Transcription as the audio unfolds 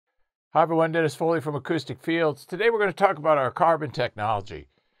Hi everyone, Dennis Foley from Acoustic Fields. Today we're going to talk about our carbon technology,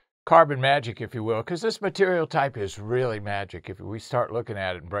 carbon magic if you will, because this material type is really magic if we start looking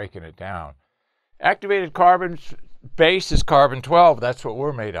at it and breaking it down. Activated carbon base is carbon-12. That's what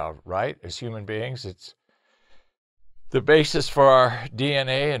we're made of, right? As human beings, it's the basis for our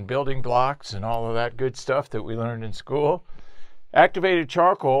DNA and building blocks and all of that good stuff that we learned in school. Activated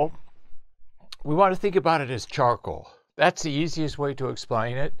charcoal, we want to think about it as charcoal. That's the easiest way to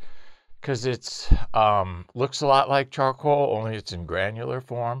explain it, because it's looks a lot like charcoal, only it's in granular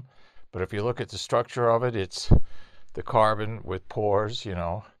form. But if you look at the structure of it, it's the carbon with pores,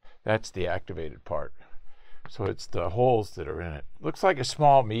 that's the activated part. So it's the holes that are in it. Looks like a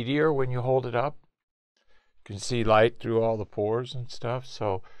small meteor when you hold it up. You can see light through all the pores and stuff.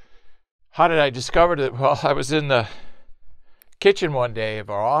 So how did I discover that? Well, I was in the kitchen one day of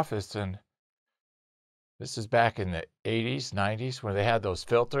our office, and this is back in the 80s, 90s, where they had those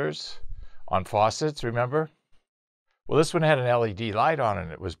filters on faucets, remember? Well, this one had an LED light on it,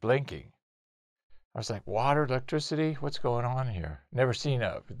 and it was blinking. I was like, water, electricity, what's going on here? Never seen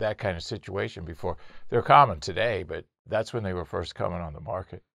that kind of situation before. They're common today, but that's when they were first coming on the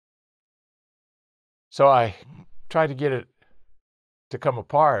market. So I tried to get it to come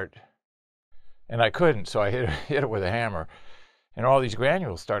apart, and I couldn't, so I hit it with a hammer, and all these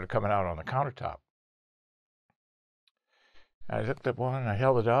granules started coming out on the countertop. I looked at one and I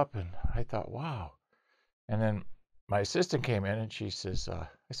held it up and I thought, wow. And then my assistant came in and she says, I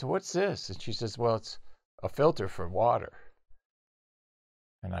said, what's this? And she says, well, it's a filter for water.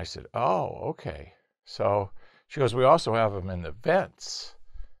 And I said, oh, okay. So she goes, we also have them in the vents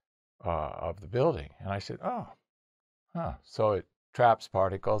of the building. And I said, oh, so it traps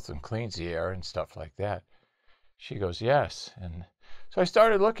particles and cleans the air and stuff like that. She goes, yes. And so I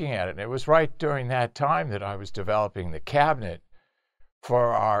started looking at it, and it was right during that time that I was developing the cabinet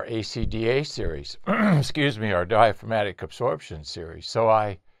for our ACDA series, excuse me, our diaphragmatic absorption series. So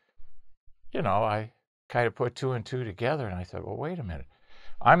I kind of put two and two together, and I thought, well, wait a minute.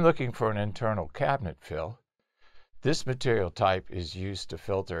 I'm looking for an internal cabinet fill. This material type is used to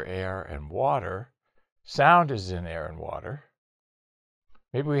filter air and water. Sound is in air and water.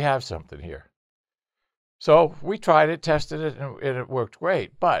 Maybe we have something here. So we tried it, tested it, and it worked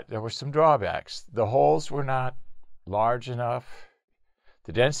great, but there were some drawbacks. The holes were not large enough.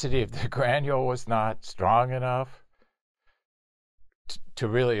 The density of the granule was not strong enough to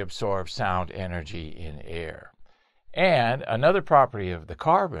really absorb sound energy in air. And another property of the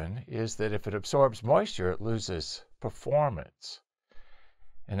carbon is that if it absorbs moisture, it loses performance.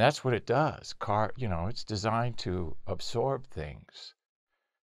 And that's what it does. It's designed to absorb things.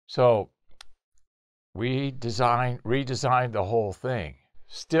 So we redesigned the whole thing.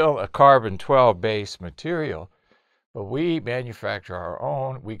 Still a carbon-12 base material, but we manufacture our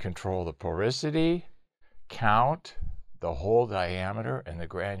own. We control the porosity, count, the hole diameter, and the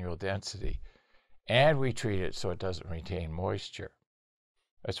granule density. And we treat it so it doesn't retain moisture.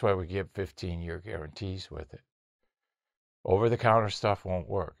 That's why we give 15-year guarantees with it. Over-the-counter stuff won't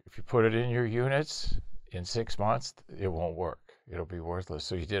work. If you put it in your units in 6 months, it won't work. It'll be worthless.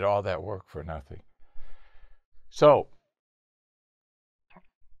 So you did all that work for nothing. So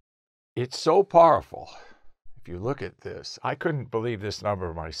it's so powerful. If you look at this, I couldn't believe this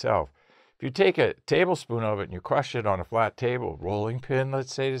number myself. If you take a tablespoon of it and you crush it on a flat table, rolling pin,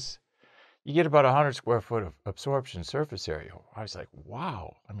 let's say this, you get about 100 square foot of absorption surface area. I was like,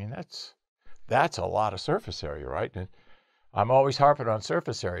 wow. I mean, that's a lot of surface area, right? And I'm always harping on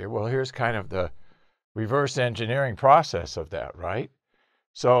surface area. Well, here's kind of the reverse engineering process of that, right?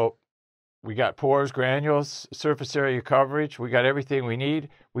 So we got pores, granules, surface area coverage. We got everything we need.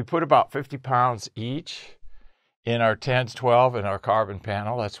 We put about 50 pounds each in our 10s, 12 and our carbon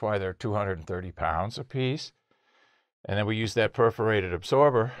panel. That's why they're 230 pounds a piece. And then we use that perforated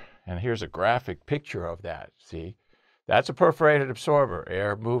absorber. And here's a graphic picture of that. See, that's a perforated absorber,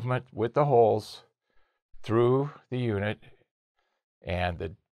 air movement with the holes through the unit. And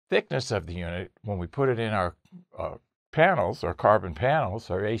the thickness of the unit, when we put it in our panels, our carbon panels,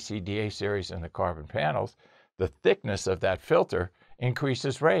 our ACDA series and the carbon panels, the thickness of that filter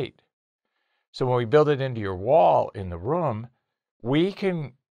increases rate. So when we build it into your wall in the room, we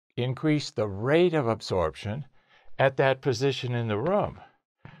can increase the rate of absorption at that position in the room.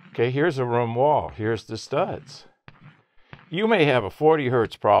 Okay, here's a room wall. Here's the studs. You may have a 40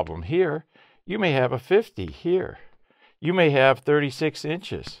 hertz problem here. You may have a 50 here. You may have 36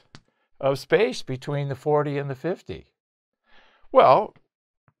 inches of space between the 40 and the 50. Well,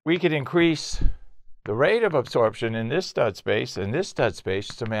 we could increase the rate of absorption in this stud space and this stud space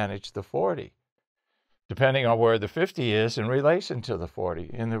to manage the 40. depending on where the 50 is in relation to the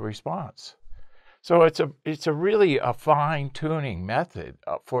 40 in the response. So it's really a fine-tuning method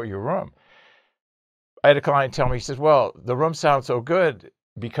for your room. I had a client tell me, he says, well, the room sounds so good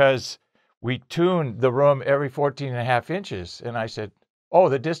because we tuned the room every 14.5 inches. And I said, oh,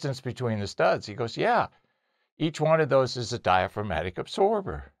 the distance between the studs. He goes, yeah, each one of those is a diaphragmatic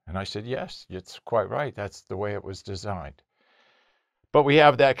absorber. And I said, yes, it's quite right. That's the way it was designed. But we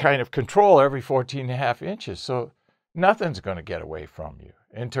have that kind of control every 14.5 inches. So nothing's going to get away from you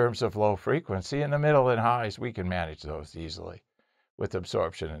in terms of low frequency. In the middle and highs, we can manage those easily with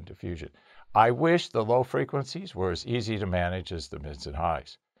absorption and diffusion. I wish the low frequencies were as easy to manage as the mids and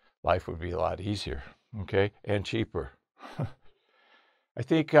highs. Life would be a lot easier, okay, and cheaper. I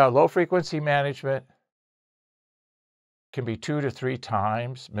think low frequency management can be 2 to 3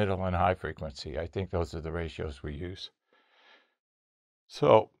 times middle and high frequency. I think those are the ratios we use.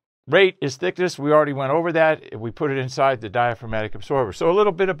 So rate is thickness. We already went over that. We put it inside the diaphragmatic absorber. So a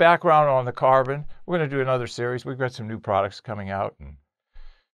little bit of background on the carbon. We're going to do another series. We've got some new products coming out, and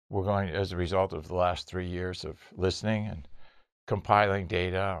we're going, as a result of the last 3 years of listening and compiling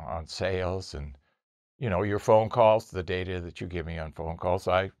data on sales and, you know, your phone calls, the data that you give me on phone calls,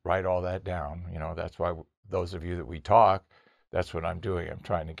 I write all that down. You know, that's why those of you that we talk, that's what I'm doing. I'm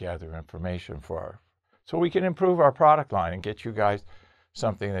trying to gather information so we can improve our product line and get you guys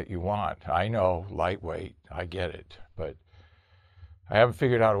something that you want. I know, lightweight, I get it, but I haven't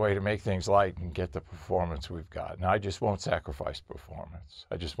figured out a way to make things light and get the performance we've got. And I just won't sacrifice performance.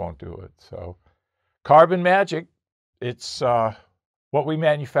 I just won't do it. So Carbon Magic, it's what we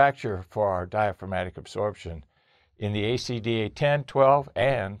manufacture for our diaphragmatic absorption in the ACDA-10, 12,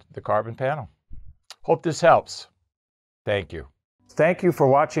 and the carbon panel. Hope this helps. Thank you. Thank you for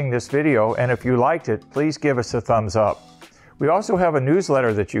watching this video, and if you liked it, please give us a thumbs up. We also have a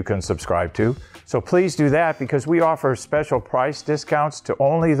newsletter that you can subscribe to, so please do that because we offer special price discounts to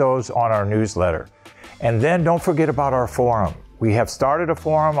only those on our newsletter. And then don't forget about our forum. We have started a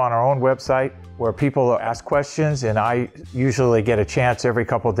forum on our own website where people ask questions, and I usually get a chance every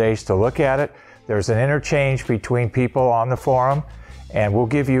couple days to look at it. There's an interchange between people on the forum, and we'll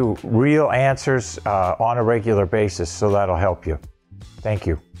give you real answers on a regular basis, so that'll help you. Thank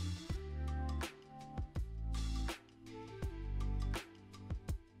you.